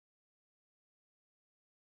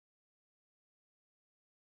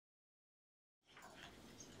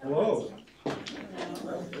Hello.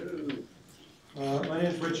 My name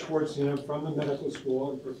is Rich Schwartzstein. I'm from the medical school.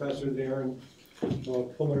 I'm professor there and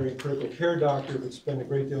pulmonary and critical care doctor, but spend a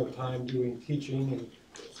great deal of time doing teaching. And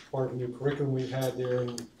it's part of a new curriculum we've had there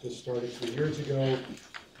and just started 2 years ago.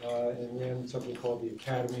 And then something called the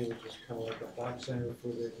Academy, which is kind of like a back center for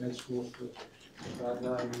the med school for about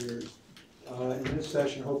 9 years. In this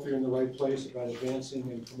session, hopefully you're in the right place about advancing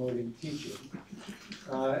and promoting teaching.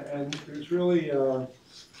 And there's really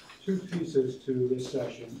two pieces to this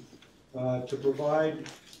session. To provide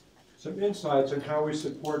some insights on how we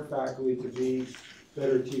support faculty to be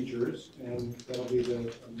better teachers, and that'll be I'm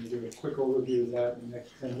going to do a quick overview of that in the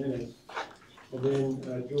next 10 minutes. And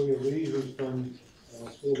then Julia Lee, who's from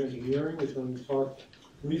School of Engineering, is going to talk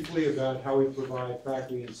briefly about how we provide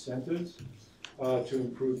faculty incentives to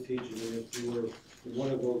improve teaching. And if you were in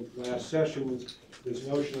one of the last sessions, this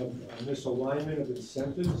notion of misalignment of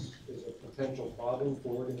incentives is a potential problem for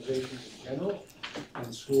organizations in general,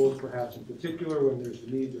 and schools perhaps in particular, when there's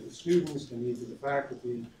the needs of the students, the needs of the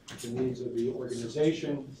faculty, the needs of the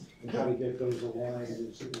organization, and how to get those aligned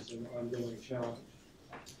is an ongoing challenge.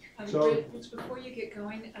 Rich, before you get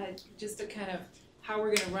going, just to kind of how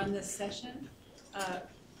we're going to run this session,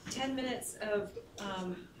 10 minutes of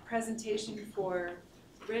presentation for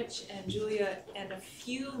Rich and Julia, and a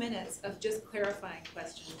few minutes of just clarifying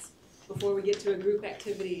questions before we get to a group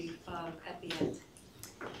activity at the end.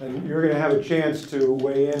 And you're going to have a chance to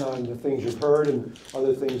weigh in on the things you've heard and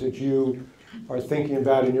other things that you are thinking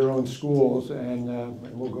about in your own schools, and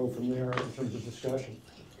we'll go from there in terms of discussion.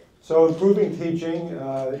 So improving teaching,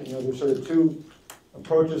 there's sort of two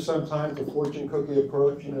approaches sometimes. The fortune cookie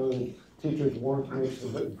approach, the teacher's work makes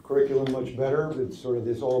the curriculum much better. It's sort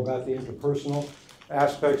of all about the interpersonal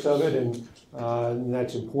aspects of it, and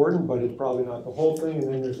that's important, but it's probably not the whole thing.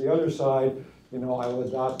 And then there's the other side, I will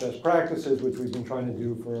adopt best practices, which we've been trying to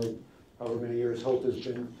do for however many years HPSH has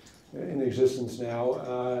been in existence now,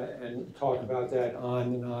 and talk about that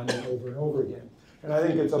on and over again. And I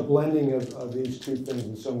think it's a blending of these two things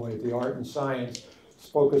in some way, the art and science,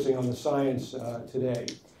 focusing on the science today.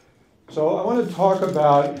 So I want to talk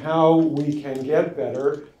about how we can get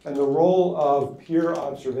better and the role of peer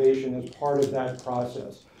observation as part of that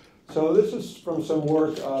process. So this is from some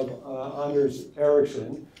work of Anders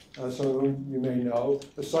Ericsson, some of whom you may know,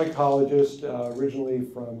 a psychologist originally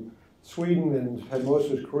from Sweden and had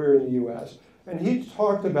most of his career in the US. And he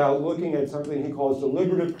talked about looking at something he calls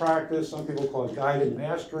deliberative practice, some people call it guided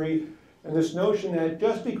mastery, and this notion that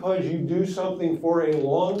just because you do something for a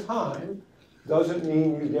long time doesn't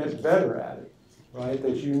mean you get better at it, right?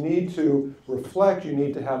 That you need to reflect, you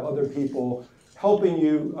need to have other people helping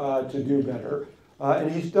you to do better.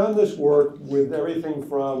 And he's done this work with everything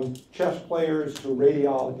from chess players to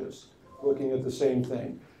radiologists, looking at the same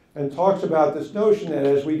thing. And talks about this notion that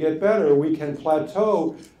as we get better, we can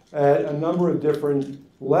plateau at a number of different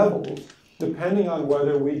levels, depending on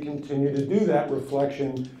whether we continue to do that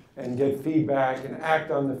reflection and get feedback and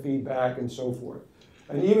act on the feedback and so forth.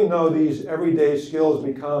 And even though these everyday skills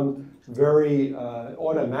become very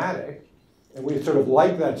automatic, and we sort of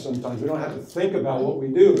like that sometimes, we don't have to think about what we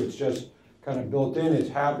do, it's just kind of built in, it's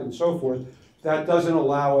habit and so forth, that doesn't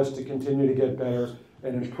allow us to continue to get better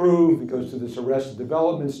and improve. It goes to this arrested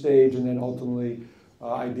development stage and then ultimately,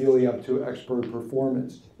 ideally up to expert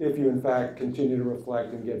performance, if you in fact continue to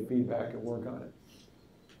reflect and get feedback and work on it.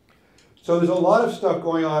 So there's a lot of stuff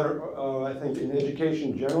going on, I think, in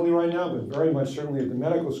education generally right now, but very much certainly at the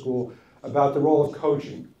medical school, about the role of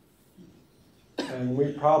coaching. And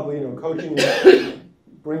we probably, coaching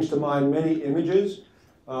brings to mind many images.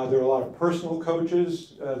 There are a lot of personal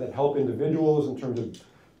coaches that help individuals in terms of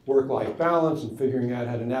work-life balance and figuring out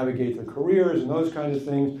how to navigate their careers and those kinds of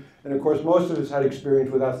things. And of course, most of us had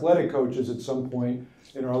experience with athletic coaches at some point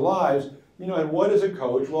in our lives. And what is a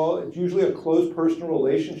coach? Well, it's usually a close personal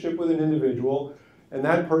relationship with an individual, and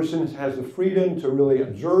that person has the freedom to really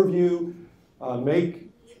observe you, make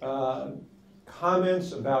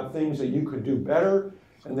comments about things that you could do better,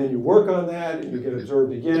 and then you work on that, and you get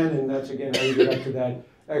observed again, and that's again how you get up to that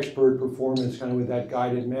expert performance, kind of with that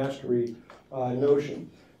guided mastery notion.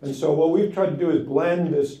 And so what we've tried to do is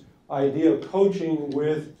blend this idea of coaching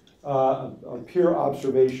with a peer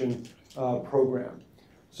observation program.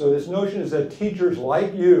 So this notion is that teachers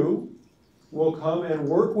like you will come and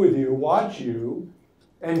work with you, watch you,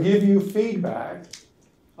 and give you feedback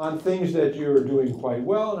on things that you're doing quite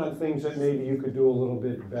well and on things that maybe you could do a little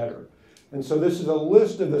bit better. And so this is a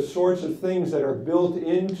list of the sorts of things that are built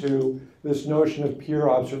into this notion of peer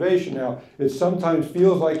observation. Now, it sometimes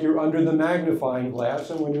feels like you're under the magnifying glass,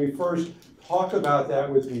 and when we first talk about that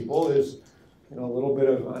with people, a little bit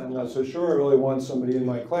of, I'm not so sure, I really want somebody in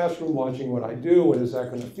my classroom watching what I do, what is that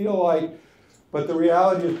going to feel like? But the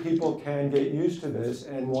reality is people can get used to this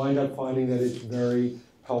and wind up finding that it's very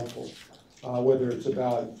helpful, whether it's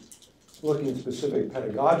about looking at specific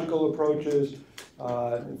pedagogical approaches.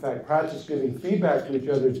 In fact, practice giving feedback to each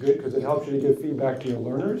other is good because it helps you to give feedback to your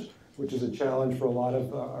learners, which is a challenge for a lot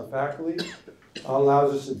of our faculty.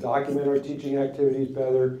 Allows us to document our teaching activities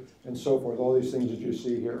better, and so forth, all these things that you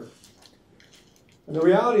see here. And the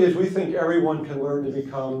reality is we think everyone can learn to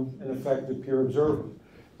become an effective peer observer.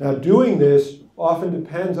 Now, doing this often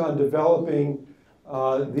depends on developing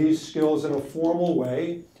these skills in a formal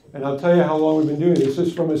way. And I'll tell you how long we've been doing this. This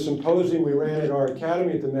is from a symposium we ran at our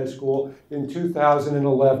academy at the med school in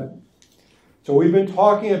 2011. So we've been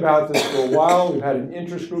talking about this for a while. We've had an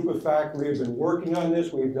interest group of faculty who've been working on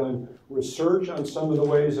this. We've done research on some of the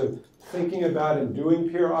ways of thinking about and doing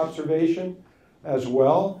peer observation as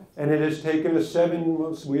well. And it has taken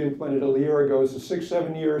us we implemented a year ago, so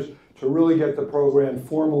 6-7 years to really get the program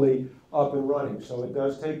formally up and running. So it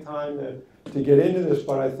does take time to get into this,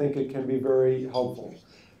 but I think it can be very helpful.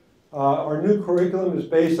 Our new curriculum is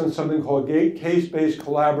based on something called case-based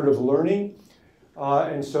collaborative learning.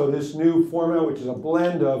 And so this new format, which is a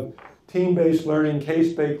blend of team-based learning,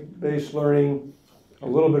 case-based learning, a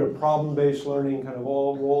little bit of problem-based learning, kind of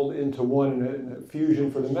all rolled into one in a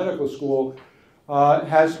fusion for the medical school,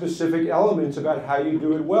 has specific elements about how you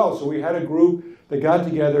do it well. So we had a group that got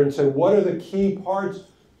together and said, what are the key parts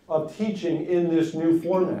of teaching in this new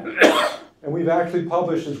format? And we've actually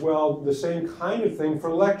published as well the same kind of thing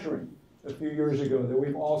for lecturing a few years ago that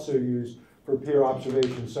we've also used for peer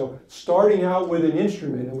observation. So starting out with an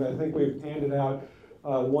instrument, and I think we've handed out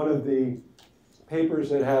one of the papers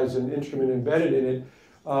that has an instrument embedded in it.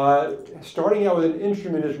 Starting out with an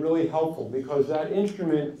instrument is really helpful because that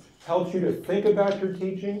instrument helps you to think about your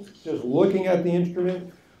teaching, just looking at the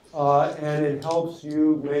instrument, and it helps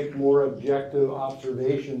you make more objective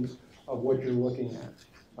observations of what you're looking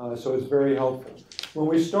at. So it's very helpful. When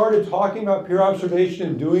we started talking about peer observation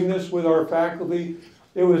and doing this with our faculty,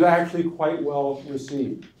 it was actually quite well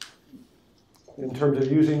received. In terms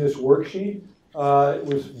of using this worksheet, it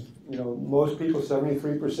was, most people,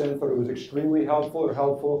 73%, thought it was extremely helpful or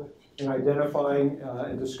helpful in identifying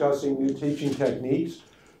and discussing new teaching techniques.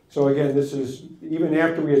 So again, this is, even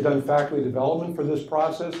after we had done faculty development for this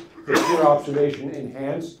process, the peer observation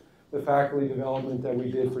enhanced the faculty development that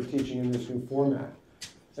we did for teaching in this new format.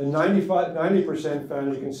 And 90% found,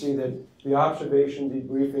 as you can see, that the observation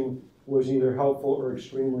debriefing was either helpful or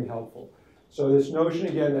extremely helpful. So this notion,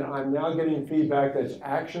 again, that I'm now getting feedback that's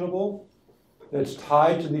actionable, that's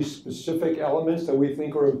tied to these specific elements that we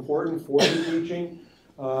think are important for the teaching,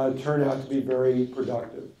 turn out to be very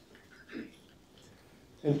productive.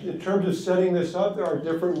 In terms of setting this up, there are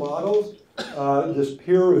different models. This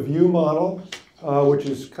peer review model, which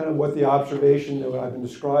is kind of what the observation that I've been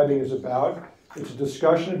describing is about. It's a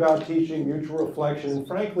discussion about teaching, mutual reflection, and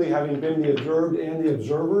frankly, having been the observed and the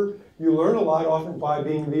observer, you learn a lot often by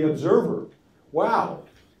being the observer. Wow,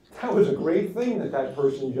 that was a great thing that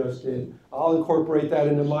person just did. I'll incorporate that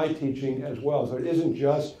into my teaching as well. So it isn't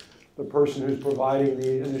just the person who's providing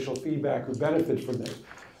the initial feedback who benefits from this.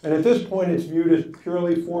 And at this point, it's viewed as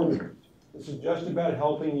purely formative. This is just about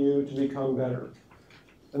helping you to become better.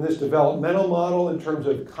 And this developmental model in terms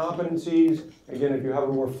of competencies, again, if you have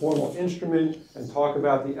a more formal instrument and talk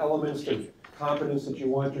about the elements of competence that you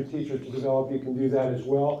want your teachers to develop, you can do that as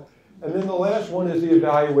well. And then the last one is the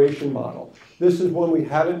evaluation model. This is one we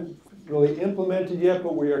haven't really implemented yet,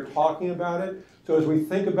 but we are talking about it. So as we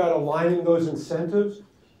think about aligning those incentives,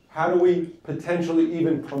 how do we potentially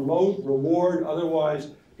even promote, reward,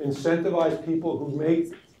 otherwise incentivize people who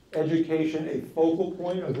make education a focal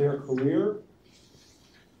point of their career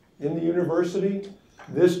in the university?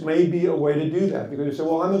 This may be a way to do that, because you say,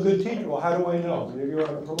 well, I'm a good teacher. Well, how do I know? And if you're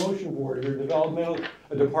on a promotion board, or you're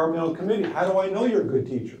a departmental committee, how do I know you're a good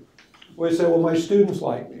teacher? Well, you say, well, my students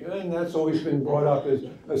like me. And that's always been brought up as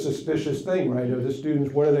a suspicious thing, right? Are the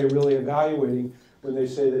students, what are they really evaluating when they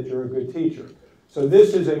say that you're a good teacher? So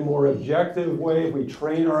this is a more objective way. We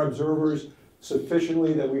train our observers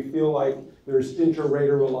sufficiently that we feel like there's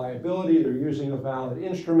inter-rater reliability, they're using a valid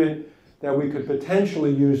instrument, that we could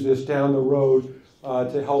potentially use this down the road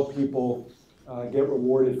to help people get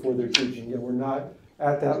rewarded for their teaching. Again, we're not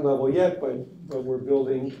at that level yet, but we're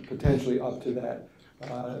building potentially up to that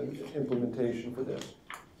implementation for this.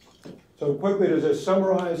 So quickly, to just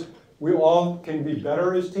summarize, we all can be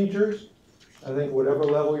better as teachers. I think whatever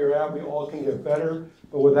level you're at, we all can get better.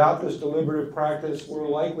 But without this deliberative practice, we're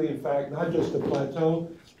likely, in fact, not just to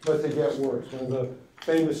plateau, but to get worse. One of the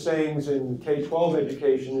famous sayings in K-12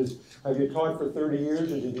 education is, have you taught for 30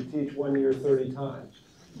 years or did you teach 1 year 30 times?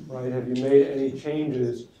 Right? Have you made any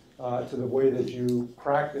changes to the way that you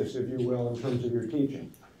practice, if you will, in terms of your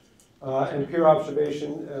teaching? And peer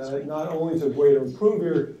observation, not only is a way to improve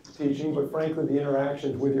your teaching, but frankly, the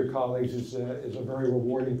interactions with your colleagues is a very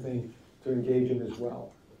rewarding thing to engage in as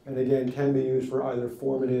well. And again, can be used for either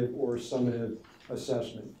formative or summative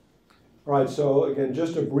assessment. All right, so again,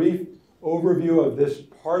 just a brief overview of this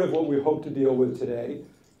part of what we hope to deal with today.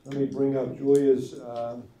 Let me bring up Julia's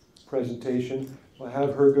presentation. I'll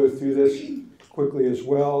have her go through this quickly as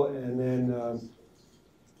well, and then,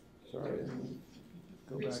 sorry,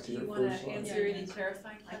 go back Rich, to do your you want first to slide. answer any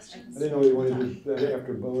clarifying questions? I didn't know you wanted to do that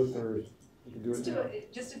after both, or you can do Just it do now.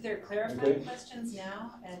 it, just if there are clarifying Okay. questions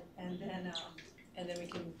now, and then we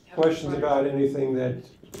can have Questions a about anything that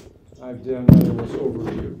I've done in this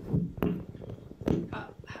overview?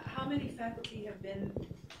 How many faculty have been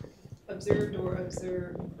observed or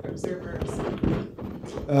observers?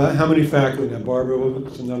 How many faculty? Now, Barbara,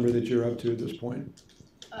 what's the number that you're up to at this point?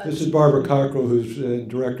 This is Barbara Cockrill, who's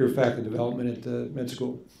Director of Faculty Development at the Med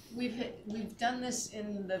School. We've done this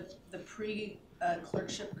in the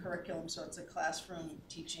pre-clerkship curriculum, so it's a classroom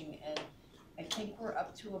teaching, and I think we're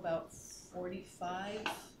up to about 45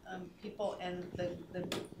 people, and the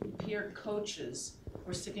peer coaches,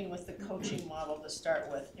 we're sticking with the coaching model to start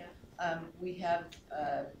with. Yeah. We have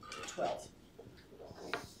 12.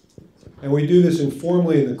 And we do this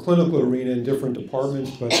informally in the clinical arena in different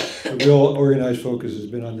departments, but the real organized focus has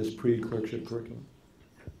been on this pre-clerkship curriculum.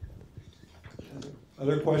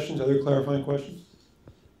 Other questions, other clarifying questions?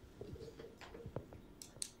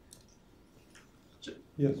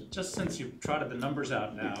 Yes. Just since you've trotted the numbers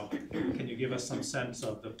out now, can you give us some sense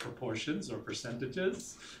of the proportions or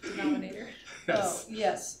percentages? Denominator. Yes. Oh,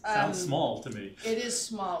 yes. Sounds small to me. It is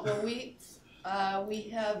small. Well, we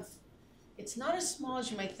have, it's not as small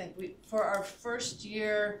as you might think. For our first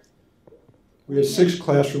year, We have 6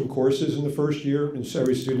 classroom courses in the first year, and so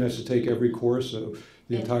every student has to take every course, so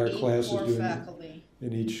the and entire 8 class is core doing faculty.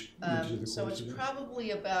 in each of the So it's courses.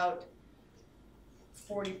 probably about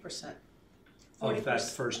 40%. Of that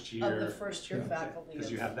first year. Of the first year Yeah. faculty. Because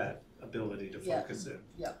you have that ability to Yeah. focus in.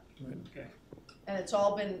 Yeah. Right. Okay. And it's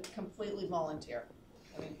all been completely volunteer.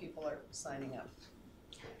 I mean, people are signing up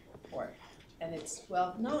for it. And it's,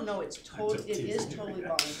 well, no, it's just it is teasing you, totally yeah.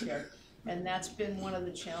 volunteer. And that's been one of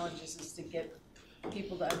the challenges, is to get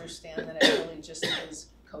people to understand that it really just is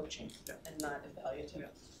coaching Yeah. and not evaluative.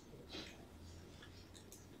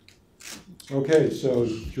 Okay, so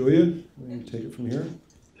Julia, we can take it from here.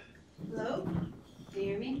 Hello, can you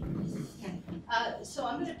hear me? Okay. So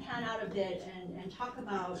I'm going to pan out a bit and talk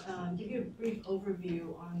about, give you a brief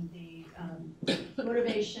overview on the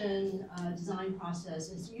motivation design process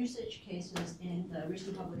and usage cases in the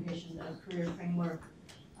recent publication of Career Framework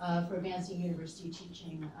for Advancing University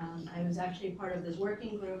Teaching. I was actually part of this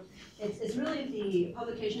working group. It's really, the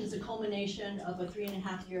publication is a culmination of a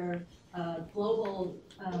 3.5-year global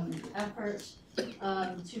effort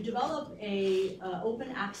to develop a open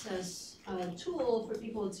access tool for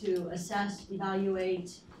people to assess,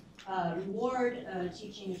 evaluate, reward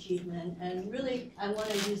teaching achievement. And really, I want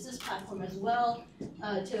to use this platform as well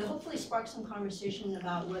to hopefully spark some conversation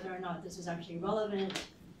about whether or not this is actually relevant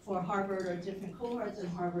for Harvard or different cohorts at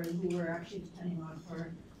Harvard who we're actually depending on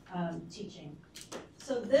for teaching.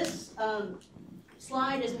 So this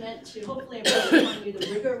slide is meant to hopefully impress upon you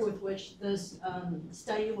the rigor with which this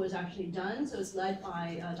study was actually done. So it's led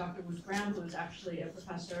by Dr. Ruth Graham, who is actually a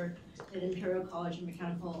professor at Imperial College of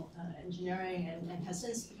Mechanical Engineering and has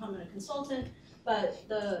since become a consultant. But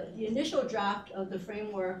the initial draft of the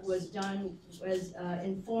framework was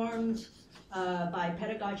informed by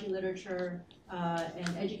pedagogy literature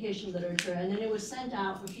and education literature, and then it was sent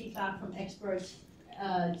out for feedback from experts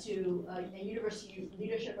to university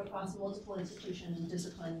leadership across multiple institutions and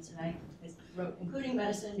disciplines, and I wrote including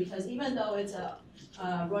medicine, because even though it's a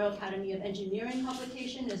Royal Academy of Engineering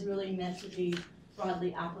publication, it's really meant to be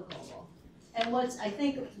broadly applicable. And what's, I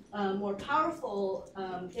think, more powerful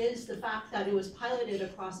is the fact that it was piloted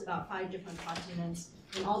across about 5 different continents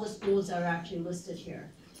in all the schools that are actually listed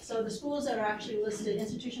here. So the schools that are actually listed,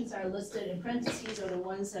 institutions that are listed in parentheses, are the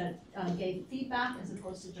ones that gave feedback as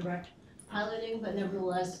opposed to direct piloting, but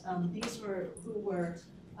nevertheless, these were who were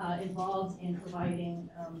involved in providing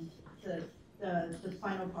the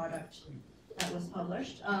final product that was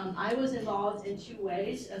published. I was involved in 2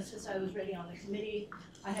 ways. Since I was already on the committee,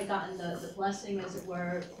 I had gotten the blessing, as it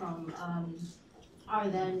were, from our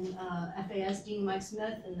then FAS Dean Mike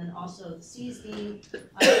Smith, and then also the C's Dean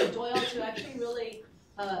Doyle, to actually really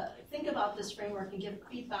think about this framework and give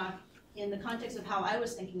feedback in the context of how I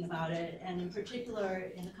was thinking about it, and in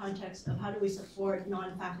particular in the context of how do we support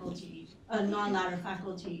non-faculty, non-ladder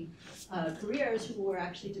faculty careers who were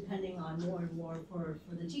actually depending on more and more for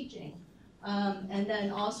the teaching. And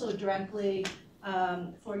then also directly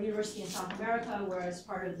for University in South America, where as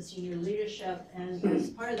part of the senior leadership, and as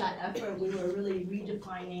part of that effort, we were really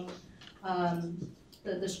redefining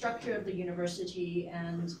the structure of the university,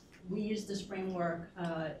 and we used this framework,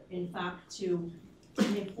 in fact, to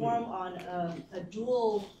inform on a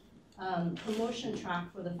dual promotion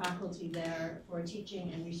track for the faculty there for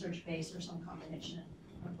teaching and research base, or some combination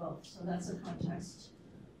of both. So that's the context.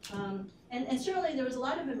 And certainly there was a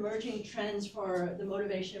lot of emerging trends for the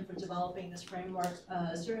motivation for developing this framework,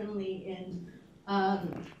 certainly in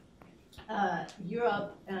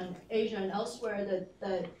Europe and Asia and elsewhere,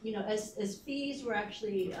 that you know, as fees were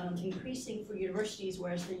actually increasing for universities,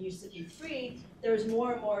 whereas they used to be free, there's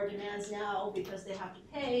more and more demands now because they have to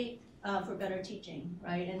pay for better teaching,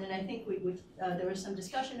 right? And then I think there was some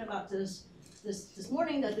discussion about this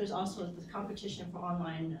morning, that there's also this competition for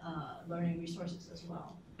online learning resources as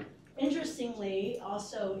well. Interestingly,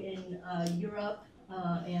 also in Europe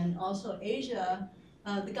and also Asia,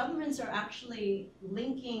 the governments are actually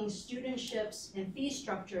linking studentships and fee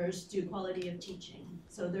structures to quality of teaching.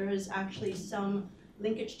 So there is actually some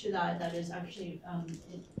linkage to that is actually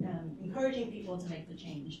encouraging people to make the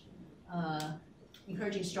change,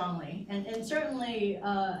 encouraging strongly. And certainly,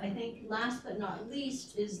 I think last but not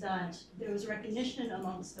least is that there was recognition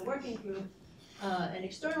amongst the working group and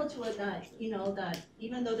external to it that, you know, that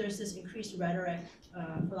even though there's this increased rhetoric,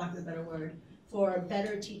 for lack of a better word, for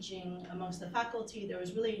better teaching amongst the faculty, there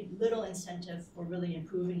was really little incentive for really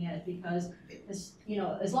improving it, because, you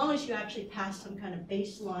know, as long as you actually pass some kind of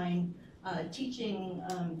baseline teaching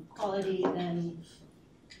quality, then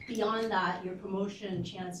beyond that, your promotion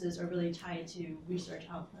chances are really tied to research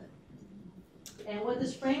output. And what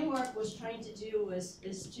this framework was trying to do is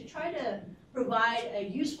to try to provide a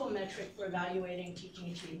useful metric for evaluating teaching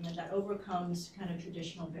achievement that overcomes kind of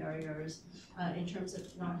traditional barriers in terms of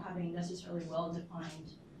not having necessarily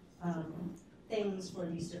well-defined things for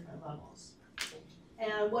these different levels.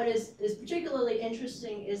 And what is particularly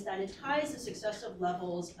interesting is that it ties the successive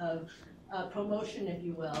levels of promotion, if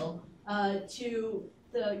you will, to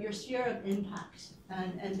your sphere of impact.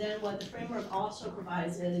 And then what the framework also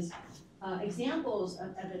provides is examples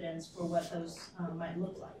of evidence for what those might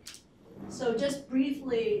look like. So just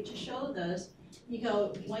briefly to show this, you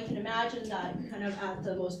know, one can imagine that kind of at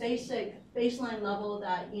the most basic baseline level,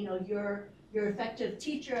 that, you know, your effective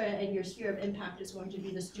teacher and your sphere of impact is going to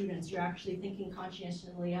be the students. You're actually thinking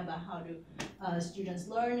conscientiously about how do students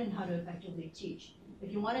learn and how to effectively teach.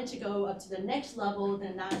 If you wanted to go up to the next level,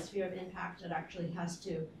 then that sphere of impact, it actually has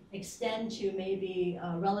to extend to maybe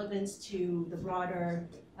relevance to the broader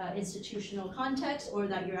institutional context, or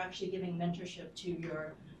that you're actually giving mentorship to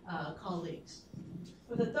your colleagues.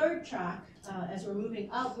 For the third track, as we're moving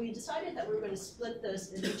up, we decided that we're going to split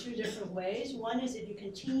this into two different ways. One is if you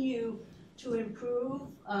continue to improve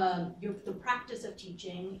the practice of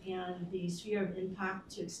teaching and the sphere of impact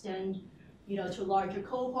to extend, you know, to a larger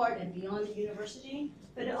cohort and beyond the university,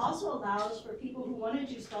 but it also allows for people who want to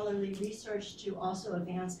do scholarly research to also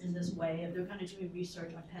advance in this way, if they're kind of doing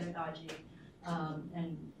research on pedagogy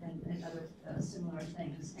and other similar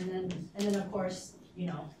things. And then of course, you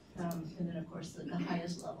know, the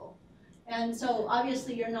highest level. And so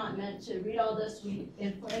obviously you're not meant to read all this.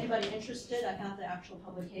 If for anybody interested, I have the actual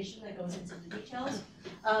publication that goes into the details.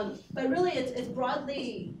 But really it's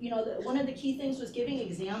broadly, you know, one of the key things was giving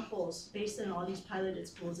examples based on all these piloted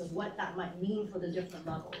schools of what that might mean for the different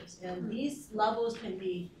levels. And these levels can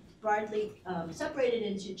be broadly separated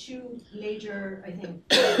into two major, I think,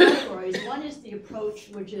 categories. One is the approach,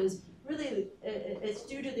 which is really, it's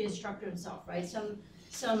due to the instructor himself, right? Some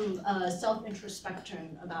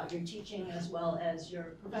self-introspection about your teaching as well as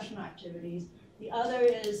your professional activities. The other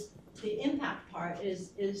is the impact part,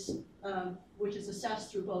 which is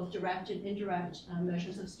assessed through both direct and indirect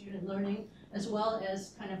measures of student learning, as well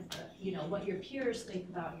as kind of, you know, what your peers think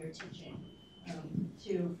about your teaching,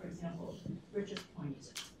 to, for example, Richard's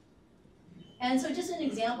points. And so just an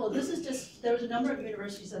example, this is just, there was a number of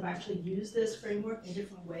universities that have actually used this framework in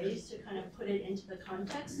different ways to kind of put it into the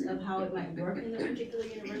context of how it might work in the particular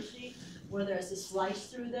university, whether as a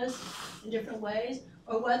slice through this in different ways,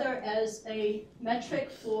 or whether as a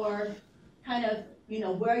metric for kind of, you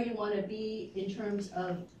know, where you want to be in terms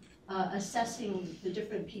of assessing the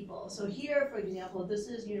different people. So here, for example, this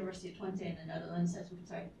is University of Twente in the Netherlands, as we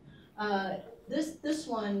say. This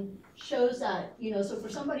one shows that, you know, so for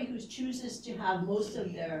somebody who chooses to have most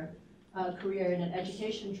of their career in an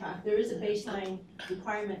education track, there is a baseline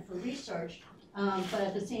requirement for research, but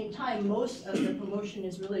at the same time, most of the promotion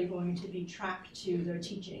is really going to be tracked to their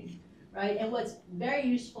teaching, right? And what's very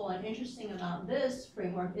useful and interesting about this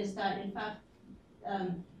framework is that, in fact,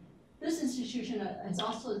 this institution has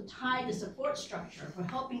also tied the support structure for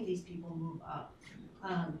helping these people move up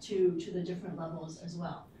to the different levels as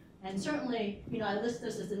well. And certainly, I list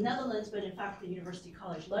this as the Netherlands, but in fact, the University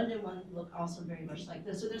College London one look also very much like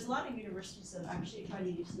this. So there's a lot of universities that actually try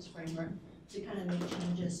to use this framework to kind of make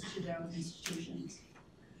changes to their own institutions.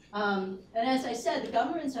 And as I said, the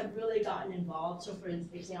governments have really gotten involved. So for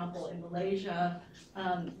example, in Malaysia,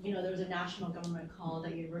 there was a national government call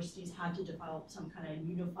that universities had to develop some kind of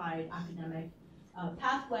unified academic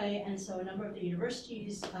pathway, and so a number of the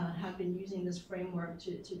universities have been using this framework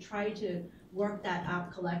to try to work that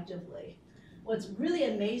out collectively. What's really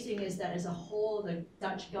amazing is that as a whole, the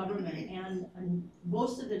Dutch government and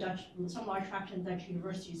most of the some large fraction of Dutch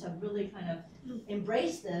universities have really kind of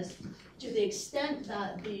embraced this to the extent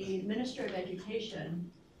that the Minister of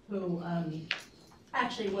Education, who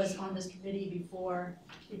actually was on this committee before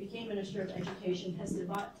he became Minister of Education,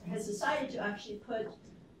 has decided to actually put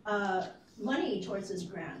money towards this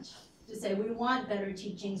grant to say, we want better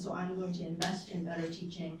teaching, so I'm going to invest in better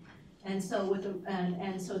teaching. And so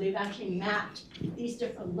so they've actually mapped these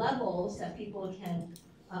different levels that people can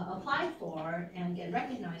apply for and get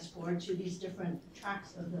recognized for to these different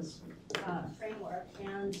tracks of this framework.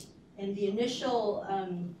 And in the initial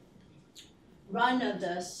run of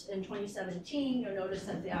this in 2017, you'll notice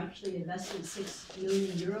that they actually invested 6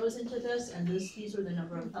 million euros into this, and these are the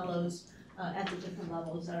number of fellows at the different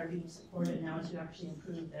levels that are being supported now to actually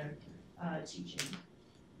improve their teaching.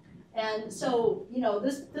 And so,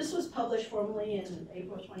 this was published formally in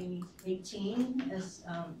April 2018, as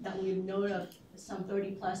that we know of some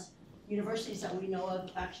 30 plus universities that we know of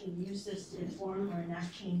actually use this to inform or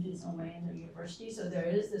enact change in some way in their university. So there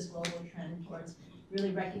is this global trend towards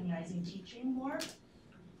really recognizing teaching more.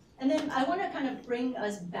 And then I want to kind of bring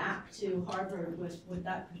us back to Harvard with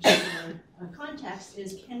that particular context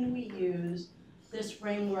is, can we use this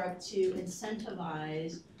framework to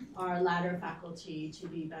incentivize our latter faculty to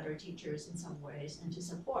be better teachers in some ways and to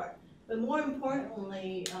support? But more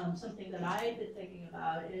importantly, something that I've been thinking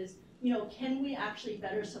about is, can we actually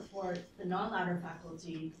better support the non-latter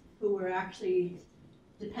faculty who we're actually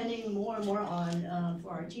depending more and more on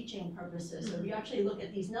for our teaching purposes? So if you actually look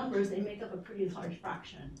at these numbers, they make up a pretty large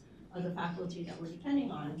fraction of the faculty that we're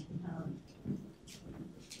depending on.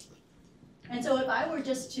 And so if I were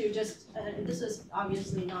just to this is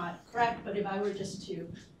obviously not correct, but if I were just to,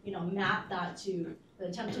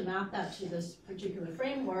 attempt to map that to this particular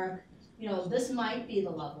framework, this might be the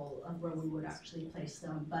level of where we would actually place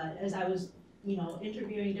them. But as I was,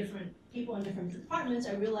 interviewing different people in different departments,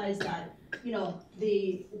 I realized that,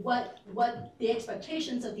 what the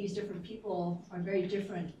expectations of these different people are very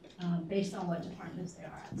different based on what departments they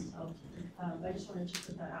are at. So I just wanted to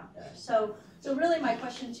put that out there. So really my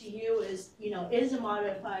question to you is, is a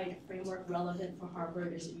modified framework relevant for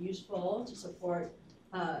Harvard? Is it useful to support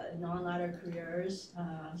non-latter careers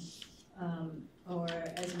or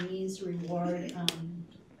as a means to reward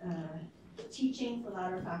teaching for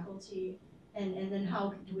latter faculty? And then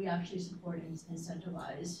how do we actually support and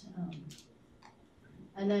incentivize?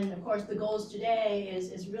 And then, of course, the goals today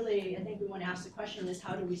is really, I think we want to ask the question is,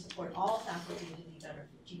 how do we support all faculty to be better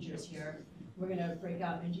teachers here? We're going to break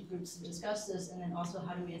out into groups to discuss this, and then also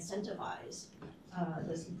how do we incentivize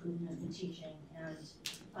this improvement in teaching? And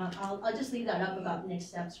I'll just leave that up about next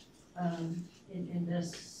steps in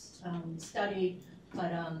this study,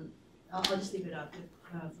 but I'll just leave it up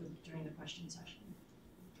during the question session.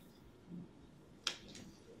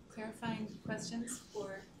 Clarifying questions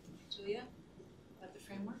for Julia about the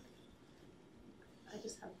framework? I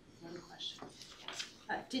just have one question.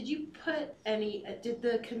 Did you put any, did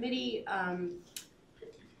the committee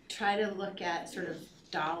try to look at sort of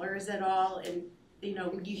dollars at all? And,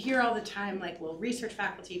 you hear all the time, like, well, research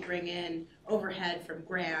faculty bring in overhead from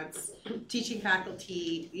grants, teaching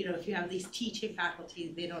faculty, if you have these teaching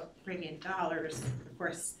faculty, they don't bring in dollars. Of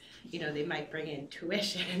course, they might bring in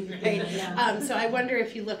tuition, right? Yeah. So I wonder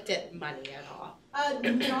if you looked at money at all.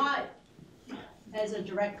 Not as a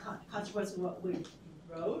direct consequence of what we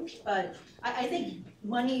wrote, but I think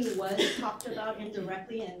money was talked about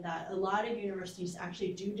indirectly in that a lot of universities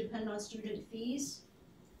actually do depend on student fees.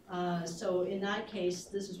 So in that case,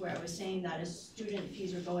 this is where I was saying that as student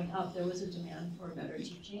fees are going up, there was a demand for better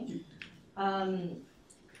teaching.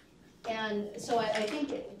 And so I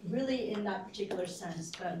think really in that particular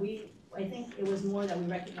sense, but I think it was more that we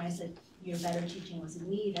recognized that better teaching was a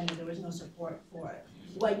need and there was no support for it.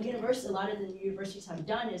 what a lot of the universities have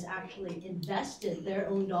done is actually invested their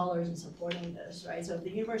own dollars in supporting this, right? So if the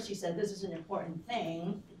university said this is an important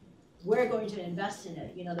thing, we're going to invest in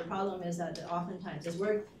it. The problem is that oftentimes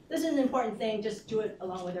this is an important thing, just do it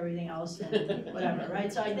along with everything else and whatever,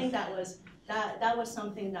 right? So I think that was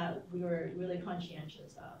something that we were really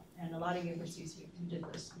conscientious of, and a lot of universities who did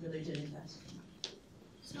this really did invest.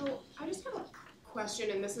 So I just have a question,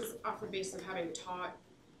 and this is off the basis of having taught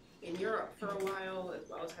in Europe for a while, as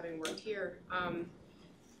well as having worked here. I'm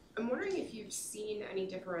wondering if you've seen any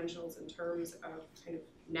differentials in terms of kind of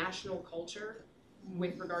national culture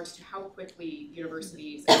with regards to how quickly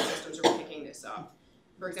universities and systems are picking this up.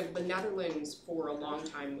 For example, the Netherlands for a long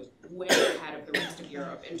time was way ahead of the rest of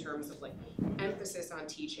Europe in terms of like emphasis on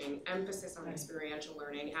teaching, emphasis on experiential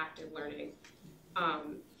learning, active learning.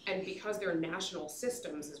 And because they're national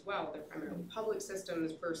systems as well, they're primarily public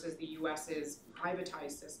systems versus the US's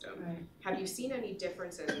privatized system. Right. Have you seen any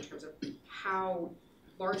differences in terms of how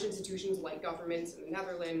large institutions like governments in the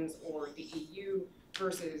Netherlands or the EU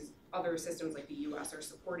versus other systems like the US are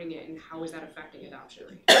supporting it, and how is that affecting adoption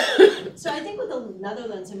rate? So I think with the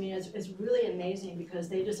Netherlands, it's really amazing because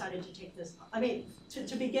they decided to take this.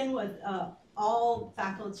 To begin with, all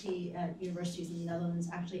faculty at universities in the Netherlands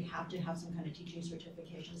actually have to have some kind of teaching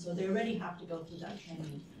certification, so they already have to go through that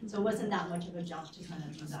training. So it wasn't that much of a jump to kind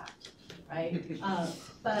of do that, right?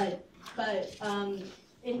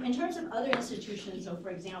 In terms of other institutions, so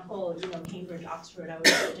for example, Cambridge, Oxford, I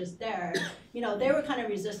was just there, they were kind of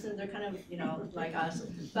resistant, they're kind of, like us,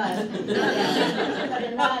 but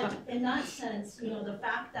in that sense, the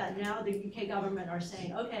fact that now the UK government are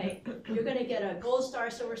saying, okay, you're gonna get a gold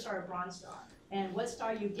star, silver star, bronze star, and what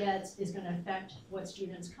star you get is gonna affect what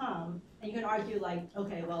students come, and you can argue like,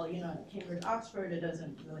 okay, well, Cambridge, Oxford, it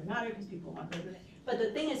doesn't really matter because people want those. But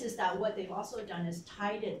the thing is that what they've also done is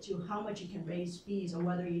tied it to how much you can raise fees, or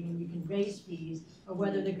whether you can raise fees, or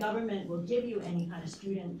whether the government will give you any kind of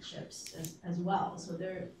studentships as well. So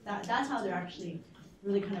that's how they're actually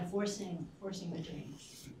really kind of forcing the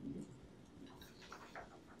change.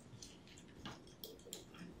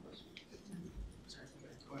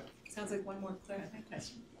 Sounds like one more clarifying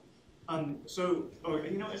question. It's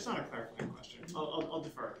not a clarifying question. I'll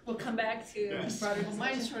defer. We'll come back to Yes. broader Well,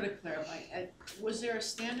 mine discussion. sort of clarify. Was there a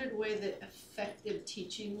standard way that effective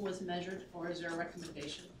teaching was measured, or is there a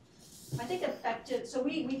recommendation? I think effective, so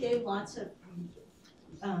we gave lots of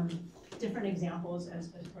different examples as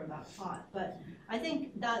per that thought, but I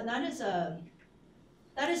think that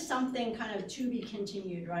is something kind of to be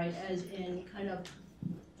continued, right? As in kind of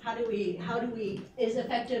how do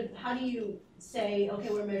you say, okay,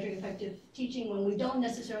 we're measuring effective teaching when we don't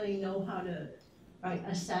necessarily know how to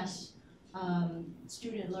assess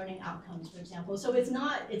student learning outcomes, for example. So it's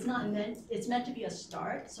meant to be a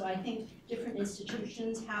start. So I think different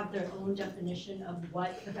institutions have their own definition of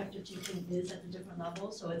what effective teaching is at the different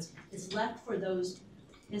levels. So it's left for those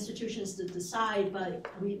institutions to decide, but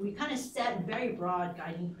we kind of set very broad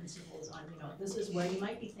guiding principles on, this is where you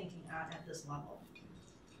might be thinking at this level.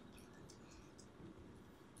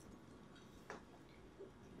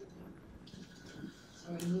 So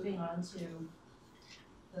we're moving on to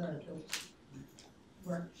the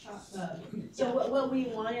workshop. So what we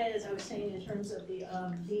wanted, as I was saying, in terms of the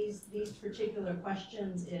these particular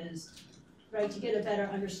questions is, right, to get a better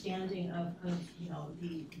understanding of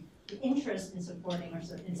the interest in supporting or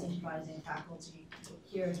incentivizing faculty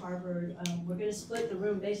here at Harvard. We're going to split the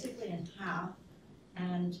room basically in half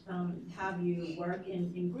and have you work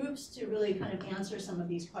in groups to really kind of answer some of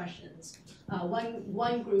these questions.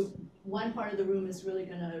 One part of the room is really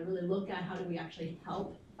going to look at how do we actually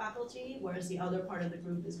help faculty, whereas the other part of the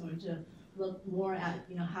group is going to look more at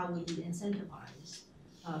how would we incentivize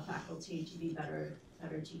faculty to be better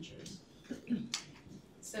teachers.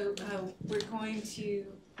 So we're going to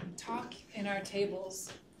talk in our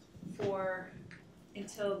tables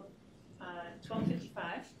until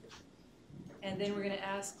 12:55. And then we're going to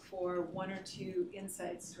ask for one or two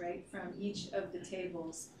insights, right, from each of the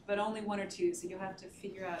tables, but only one or two. So you'll have to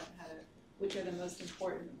figure out which are the most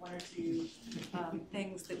important one or two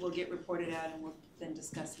things that will get reported out, and we'll then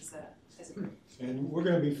discuss as a group. And we're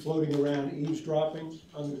going to be floating around eavesdropping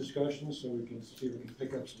on the discussion, so we can see if we can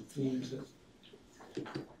pick up some themes that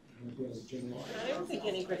might be able to generalize. I don't think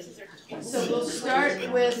anybody. So we'll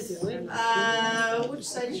start with, which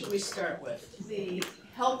side should we start with? The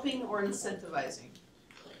helping or incentivizing?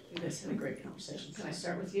 You guys had a great conversation. Can I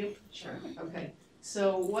start with you? Sure. Okay.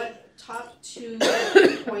 So what top two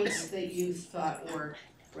points that you thought were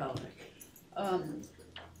relevant?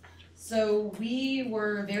 So we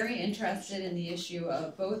were very interested in the issue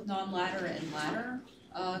of both non-ladder and ladder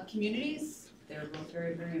communities. they're both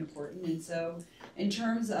very, very important. And so in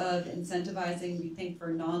terms of incentivizing, we think for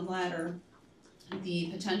non-ladder, the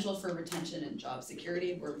potential for retention and job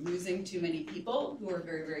security, we're losing too many people who are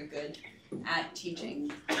very, very good at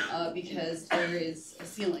teaching because there is a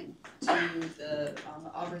ceiling to the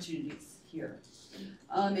opportunities here.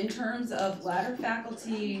 In terms of ladder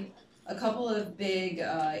faculty, a couple of big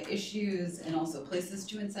issues and also places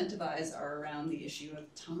to incentivize are around the issue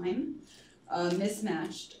of time,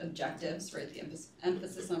 mismatched objectives, right? The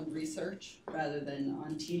emphasis on research rather than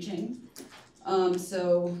on teaching.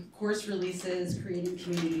 So course releases, creating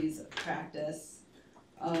communities of practice,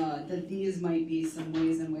 that these might be some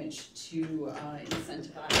ways in which to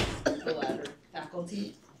incentivize the ladder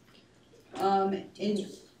faculty.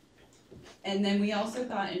 And then we also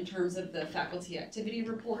thought in terms of the faculty activity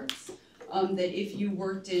reports, that if you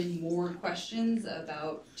worked in more questions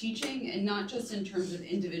about teaching, and not just in terms of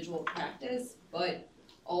individual practice, but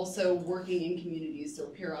also working in communities, so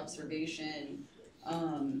peer observation,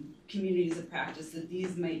 communities of practice, that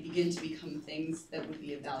these might begin to become things that would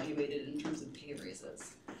be evaluated in terms of pay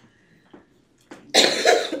raises.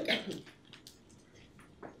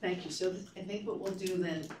 Thank you. So I think what we'll do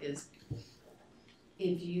then is,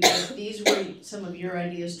 if these were some of your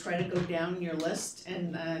ideas, try to go down your list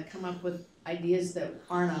and come up with ideas that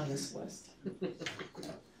aren't on this list.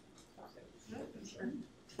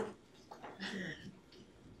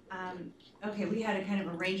 Okay, we had a kind of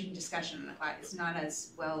a ranging discussion. It's not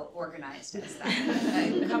as well organized as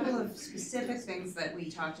that. A couple of specific things that we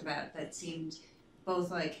talked about that seemed both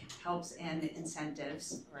like helps and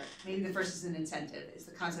incentives. Right. Maybe the first is an incentive, is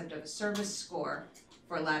the concept of a service score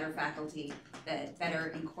for ladder faculty that better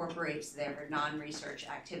incorporates their non-research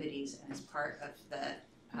activities and is part of the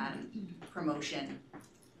promotion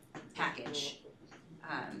package.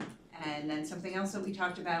 And then something else that we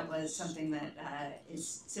talked about was something that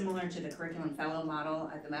is similar to the curriculum fellow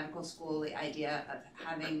model at the medical school, the idea of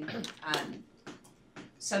having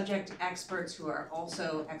subject experts who are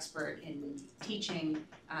also expert in teaching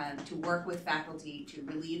to work with faculty to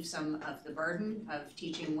relieve some of the burden of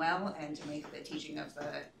teaching well and to make the teaching of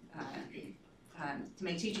the to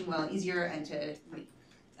make teaching well easier and to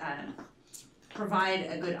provide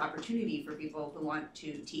a good opportunity for people who want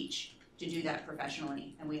to teach to do that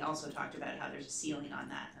professionally. And we also talked about how there's a ceiling on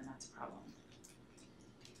that, and that's a problem.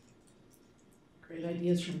 Great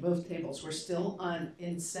ideas from both tables. We're still on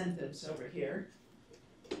incentives over here.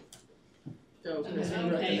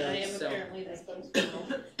 Okay, I am apparently this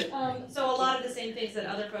so a lot of the same things that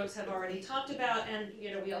other folks have already talked about, and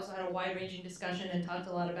we also had a wide-ranging discussion and talked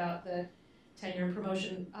a lot about the tenure and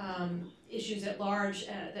promotion issues at large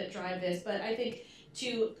that drive this. But I think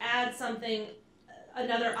to add something,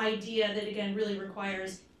 another idea that again really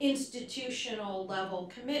requires institutional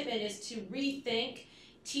level commitment is to rethink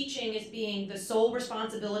teaching as being the sole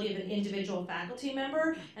responsibility of an individual faculty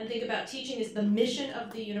member, and think about teaching as the mission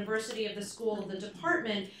of the university, of the school, of the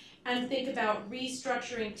department, and think about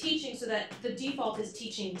restructuring teaching so that the default is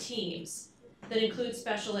teaching teams that include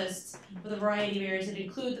specialists with a variety of areas, that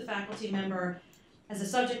include the faculty member as a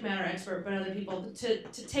subject matter expert, but other people, to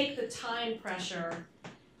take the time pressure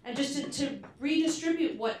and just to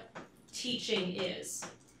redistribute what teaching is.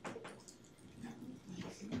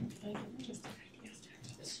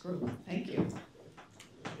 Thank you.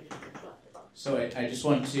 So I just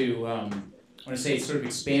want to say, sort of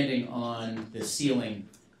expanding on the ceiling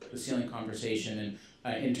conversation,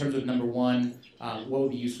 and in terms of number one, what would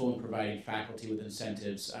be useful in providing faculty with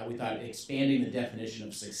incentives? We thought expanding the definition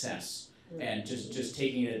of success and just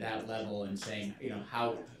taking it at that level and saying,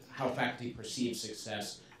 how faculty perceive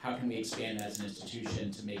success. How can we expand that as an institution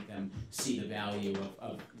to make them see the value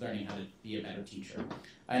of learning how to be a better teacher?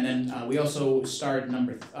 And then we also started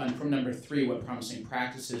from number three, what promising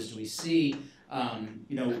practices do we see?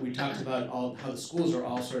 We talked about how the schools are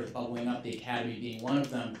all sort of bubbling up, the academy being one of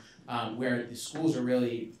them, where the schools are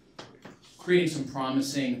really creating some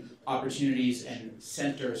promising opportunities and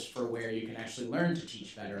centers for where you can actually learn to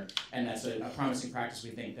teach better. And that's a promising practice we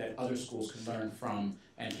think that other schools can learn from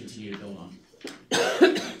and continue to build on.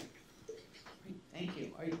 Thank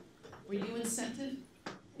you. Were you incented?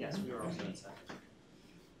 Yes, we were also incented.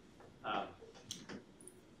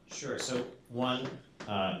 Sure. So one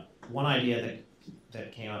idea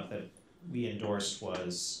that came up that we endorsed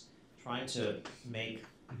was trying to make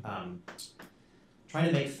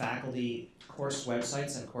faculty course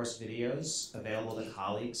websites and course videos available to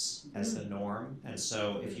colleagues as the norm. And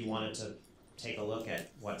so if you wanted to take a look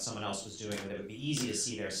at what someone else was doing, that it would be easy to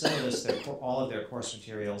see their syllabus, all of their course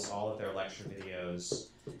materials, all of their lecture videos,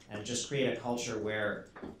 and just create a culture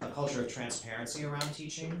of transparency around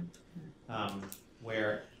teaching,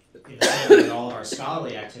 where in the same way that all of our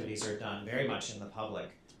scholarly activities are done very much in the public,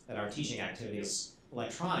 that our teaching activities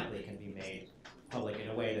electronically can be made public in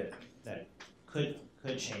a way that could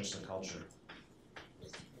change the culture.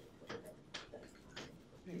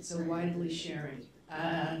 Right, so widely sharing.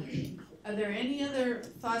 Are there any other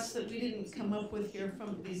thoughts that we didn't come up with here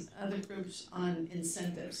from these other groups on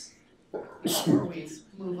incentives before we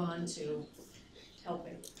move on to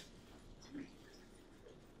helping?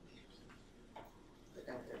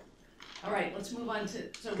 All right, let's move on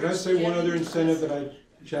to, so. Can I say one other incentive that I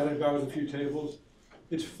chatted about with a few tables?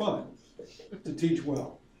 It's fun to teach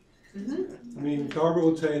well. I mean, Barbara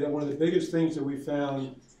will tell you that one of the biggest things that we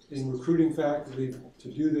found in recruiting faculty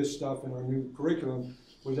to do this stuff in our new curriculum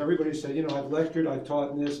was everybody said, you know, I've lectured, I've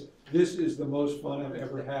taught in this. This is the most fun I've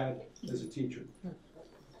ever had as a teacher.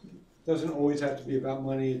 Doesn't always have to be about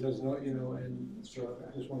money. It doesn't, you know, and so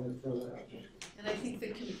I just wanted to throw that out there. And I think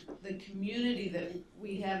the community that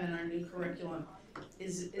we have in our new curriculum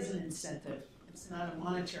is an incentive. It's not a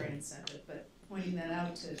monetary incentive, but pointing that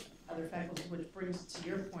out to other faculty, which brings to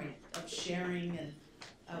your point of sharing and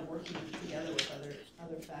working together with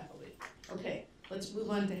other faculty. Okay, let's move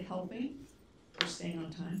on to helping. We're staying on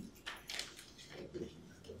time.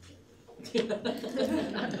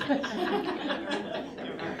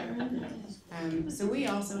 So we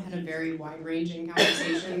also had a very wide-ranging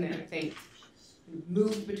conversation that I think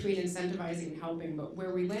moved between incentivizing and helping, but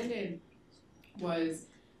where we landed was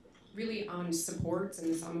really on supports, and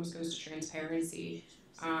this almost goes to transparency,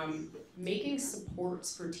 making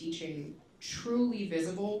supports for teaching truly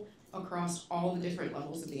visible across all the different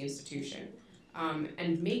levels of the institution,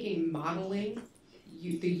 and making modeling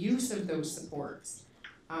the use of those supports,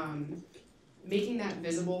 making that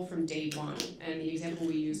visible from day one. And the example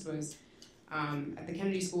we used was at the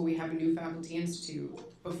Kennedy School, we have a new faculty institute.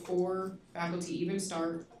 Before faculty even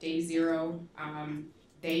start day zero,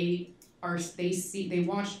 they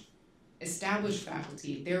watch established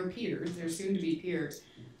faculty, their peers, their soon-to-be peers,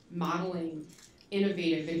 modeling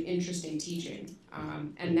innovative and interesting teaching.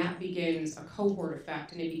 And that begins a cohort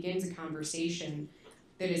effect, and it begins a conversation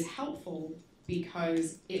that is helpful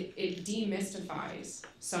because it demystifies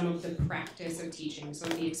some of the practice of teaching,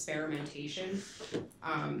 some of the experimentation,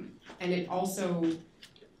 and it also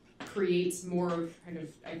creates more of kind of,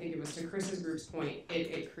 I think it was to Chris's group's point,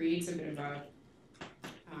 it creates a bit of a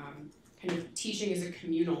kind of teaching as a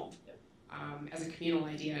communal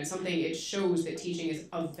idea, and something, it shows that teaching is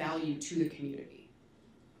of value to the community.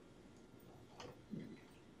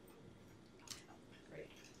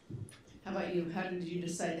 How about you? How did you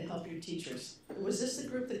decide to help your teachers? Was this the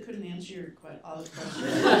group that couldn't answer all the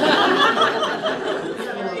questions? I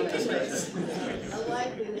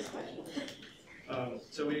like this question.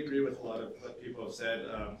 So we agree with a lot of what people have said,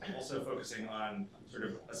 also focusing on sort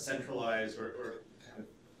of a centralized or kind of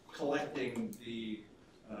collecting the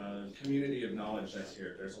community of knowledge that's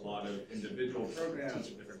here. There's a lot of individual programs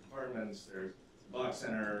in different departments. There's the Bach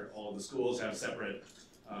Center. All of the schools have separate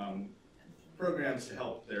programs to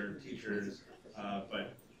help their teachers,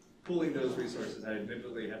 but pooling those resources, I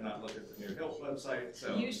admittedly have not looked at the new HILT website,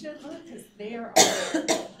 so. You should look, because they are all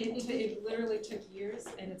there. It literally took years,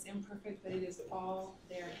 and it's imperfect, but it is all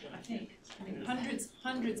there, I mean, hundreds and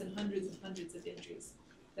hundreds and hundreds of entries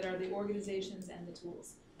that are the organizations and the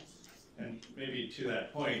tools. And maybe to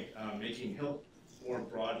that point, making HILT more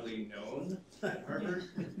broadly known at Harvard.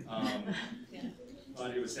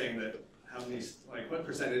 Claudia was saying that what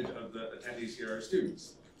percentage of the attendees here are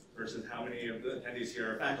students versus how many of the attendees here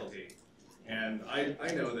are faculty. And I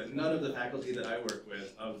know that none of the faculty that I work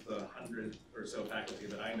with, of the 100 or so faculty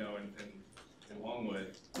that I know in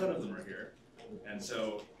Longwood, none of them are here. And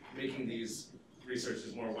so making these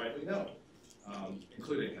resources more widely known,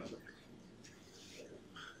 including HILT.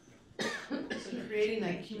 So creating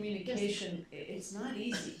that communication, it's not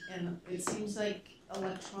easy, and it seems like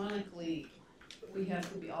electronically we have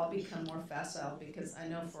to all become more facile, because I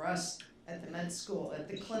know for us at the med school, at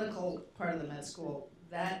the clinical part of the med school,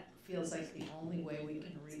 that feels like the only way we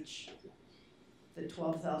can reach the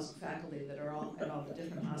 12,000 faculty that are all at all the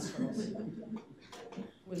different hospitals.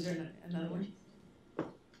 Was there another one?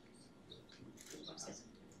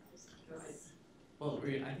 Well,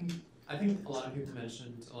 I think a lot of people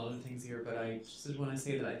mentioned a lot of things here, but I just did want to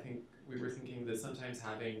say that I think we were thinking that sometimes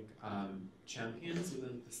having champions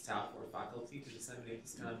within the staff or faculty to disseminate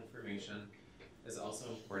this kind of information is also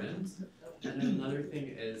important. And then another thing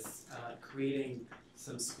is creating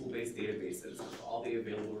some school-based databases of all the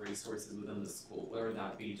available resources within the school, whether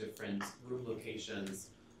that be different room locations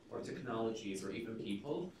or technologies or even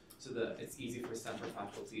people, so that it's easy for staff or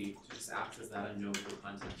faculty to just access that and know the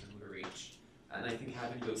content and who to reach. And I think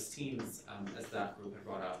having those teams, as that group had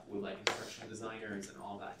brought up, with like instructional designers and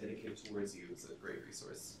all that dedicated towards you is a great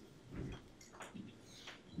resource.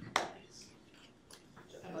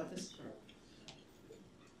 How about this group?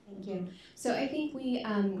 Thank you. So I think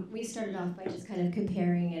we started off by just kind of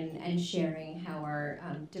comparing and sharing how our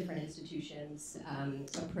different institutions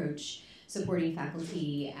approach supporting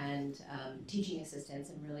faculty and teaching assistants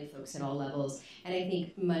and really folks at all levels. And I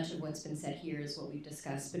think much of what's been said here is what we've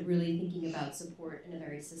discussed, but really thinking about support in a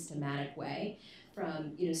very systematic way,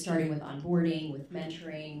 from starting with onboarding, with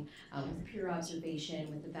mentoring, with peer observation,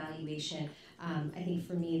 with evaluation. I think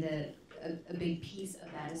for me a big piece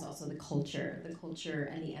of that is also the culture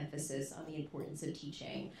and the emphasis on the importance of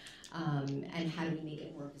teaching, and how do we make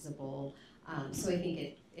it more visible. So I think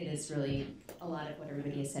it is really a lot of what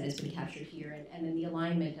everybody has said has been captured here, and then the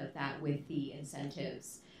alignment of that with the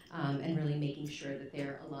incentives, and really making sure that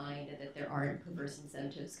they're aligned and that there aren't perverse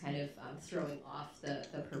incentives kind of throwing off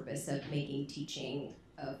the purpose of making teaching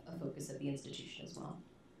a focus of the institution as well.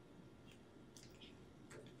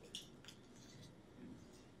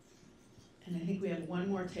 And I think we have one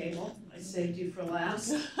more table. I saved you for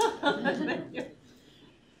last.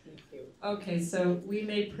 Okay, so we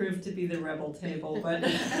may prove to be the rebel table, but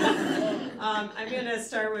I'm going to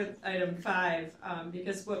start with item 5,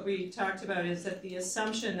 because what we talked about is that the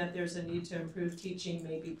assumption that there's a need to improve teaching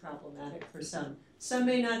may be problematic for some. Some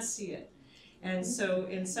may not see it. And so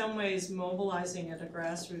in some ways, mobilizing at a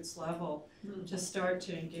grassroots level to start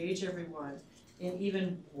to engage everyone in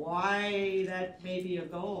even why that may be a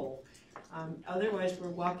goal. Otherwise, we're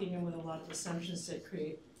walking in with a lot of assumptions that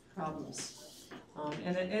create problems.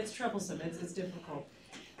 And it's troublesome, it's difficult.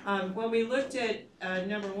 When we looked at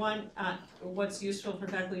number 1, what's useful for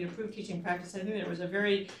faculty to improve teaching practice, I think there was a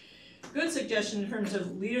very good suggestion in terms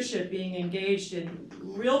of leadership being engaged in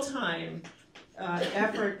real-time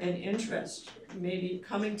effort and interest, maybe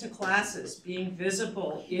coming to classes, being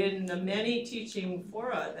visible in the many teaching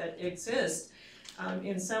fora that exist,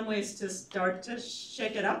 in some ways to start to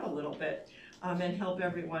shake it up a little bit, and help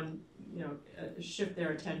everyone shift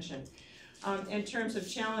their attention. In terms of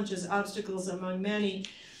challenges, obstacles among many,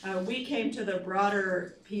 we came to the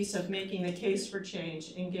broader piece of making the case for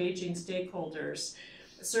change, engaging stakeholders.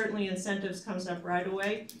 Certainly incentives comes up right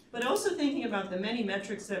away, but also thinking about the many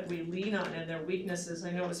metrics that we lean on and their weaknesses.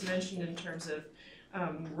 I know it was mentioned in terms of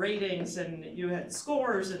ratings, and you had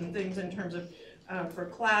scores and things in terms of for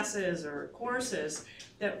classes or courses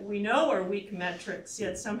that we know are weak metrics,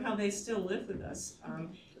 yet somehow they still live with us.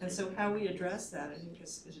 And so how we address that, I think,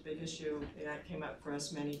 is a big issue, and that came up for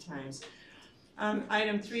us many times.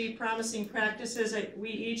 Item 3, promising practices. We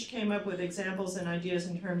each came up with examples and ideas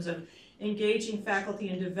in terms of engaging faculty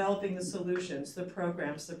in developing the solutions, the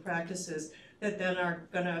programs, the practices that then are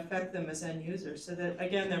going to affect them as end users, so that,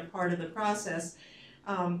 again, they're part of the process.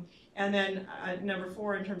 And then number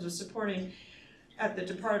 4, in terms of supporting at the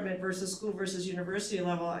department versus school versus university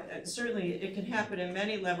level, certainly it can happen in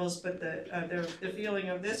many levels, but the feeling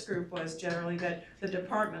of this group was generally that the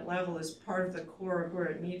department level is part of the core of where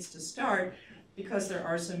it needs to start, because there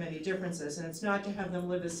are so many differences. And it's not to have them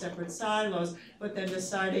live as separate silos, but then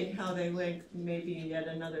deciding how they link may be yet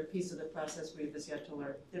another piece of the process we've yet to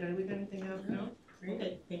learn. Did I leave anything out? No?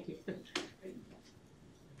 Okay, thank you.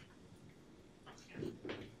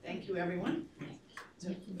 Thank you, everyone.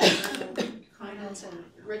 Comments, and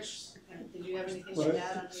Rich, did you have anything to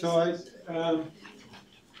add on these? So I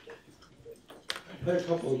had a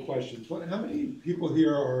couple of questions. How many people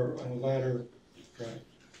here are on a ladder track?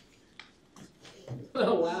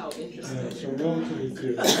 Oh, wow, interesting. Yeah, so relatively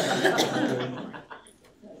few.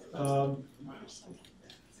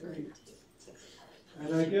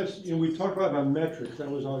 And I guess, we talked about metrics.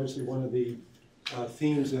 That was obviously one of the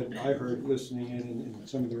themes that I heard listening in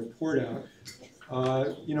some of the report out.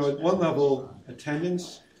 At one level,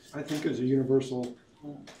 attendance, I think, is a universal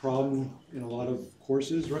problem in a lot of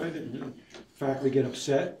courses, right? And faculty get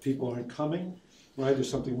upset, people aren't coming, right? There's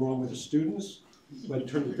something wrong with the students. But in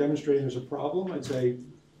terms of demonstrating there's a problem, I'd say,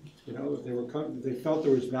 if they felt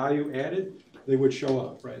there was value added, they would show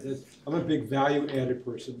up, right? I'm a big value added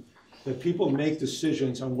person. That people make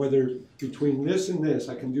decisions on whether between this and this,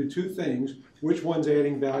 I can do two things, which one's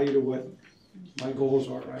adding value to what my goals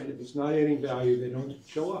are, right? If it's not adding value, they don't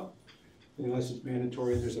show up, unless it's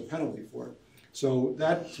mandatory and there's a penalty for it. So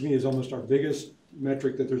that, to me, is almost our biggest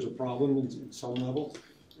metric, that there's a problem in some level.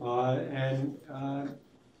 And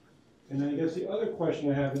then I guess the other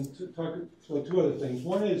question I have, so 2 other things.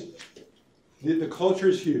 One is, the culture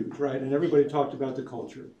is huge, right? And everybody talked about the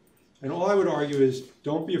culture. And all I would argue is,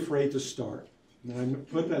 don't be afraid to start. And I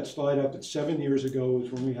put that slide up that 7 years ago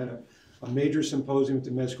was when we had a major symposium at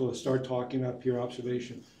the med school to start talking about peer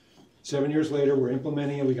observation. 7 years later, we're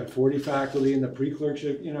implementing it. We got 40 faculty in the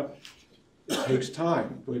pre-clerkship. You know, it takes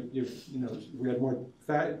time, but you know, we had more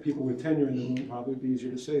people with tenure in the room. Probably be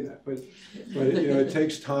easier to say that, but you know, it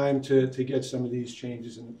takes time to get some of these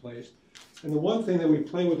changes into place. And the one thing that we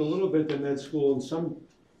play with a little bit in med school, and some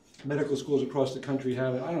medical schools across the country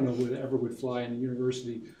have it, I don't know if it ever would fly in the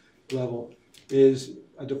university level, is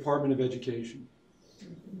a department of education.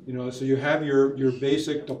 You know, so you have your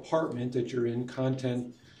basic department that you're in,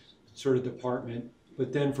 content sort of department,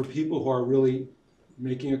 but then for people who are really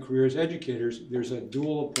making a career as educators, there's a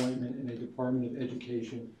dual appointment in a department of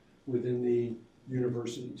education within the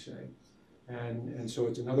university, say. And so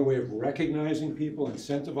it's another way of recognizing people,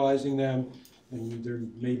 incentivizing them, and there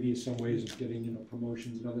may be some ways of getting, you know,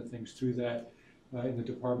 promotions and other things through that in the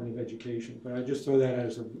Department of Education. But I just throw that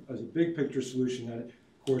as a big picture solution that,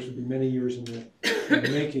 of course, would be many years in the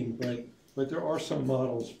making, but there are some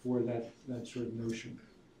models for that sort of notion.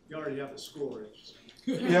 You already have the school, Rich.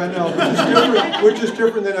 Yeah, no, which is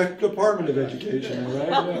different than a Department of Education, right?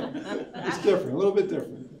 Yeah. It's different, a little bit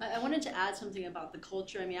different. I wanted to add something about the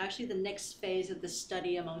culture. I mean, actually, the next phase of the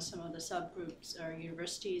study among some of the subgroups or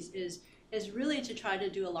universities is really to try to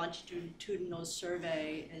do a longitudinal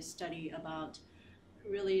survey, a study about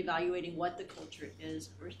really evaluating what the culture is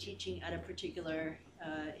for teaching at a particular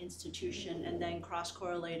institution, and then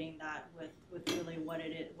cross-correlating that with really what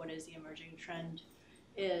is the emerging trend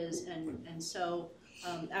is. And so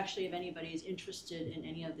actually, if anybody is interested in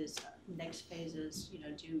any of these next phases, you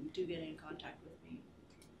know, do get in contact with me.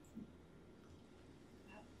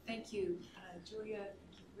 Thank you, Julia,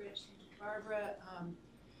 thank you, Rich, thank you, Barbara.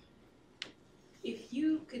 If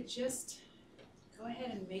you could just go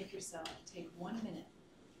ahead and make yourself take 1 minute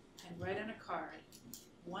and write on a card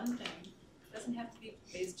one thing, it doesn't have to be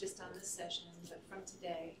based just on this session, but from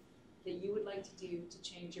today, that you would like to do to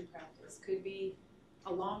change your practice. Could be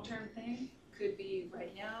a long-term thing, could be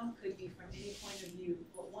right now, could be from any point of view,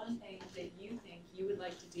 but one thing that you think you would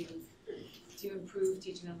like to do to improve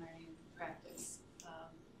teaching and learning practice.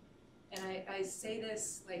 And I say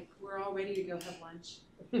this like we're all ready to go have lunch,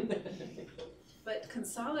 but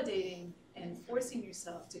consolidating and forcing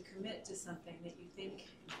yourself to commit to something that you think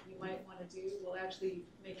you might want to do will actually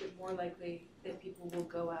make it more likely that people will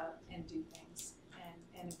go out and do things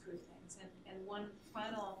and improve things. And one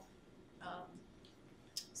final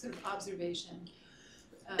sort of observation.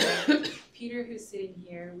 Peter, who's sitting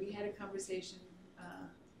here, we had a conversation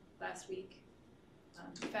last week.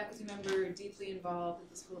 A faculty member deeply involved at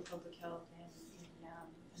the School of Public Health and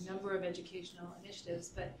in a number of educational initiatives,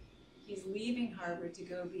 but he's leaving Harvard to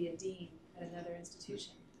go be a dean at another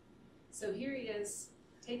institution. So here he is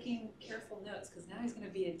taking careful notes, because now he's going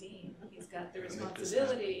to be a dean. He's got the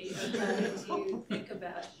responsibility of having to think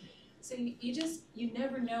about. So you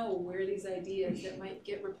never know where these ideas that might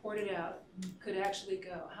get reported out could actually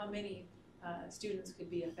go. How many students could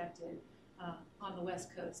be affected on the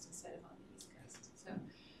West Coast instead of on the East Coast. So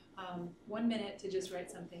 1 minute to just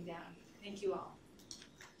write something down. Thank you all.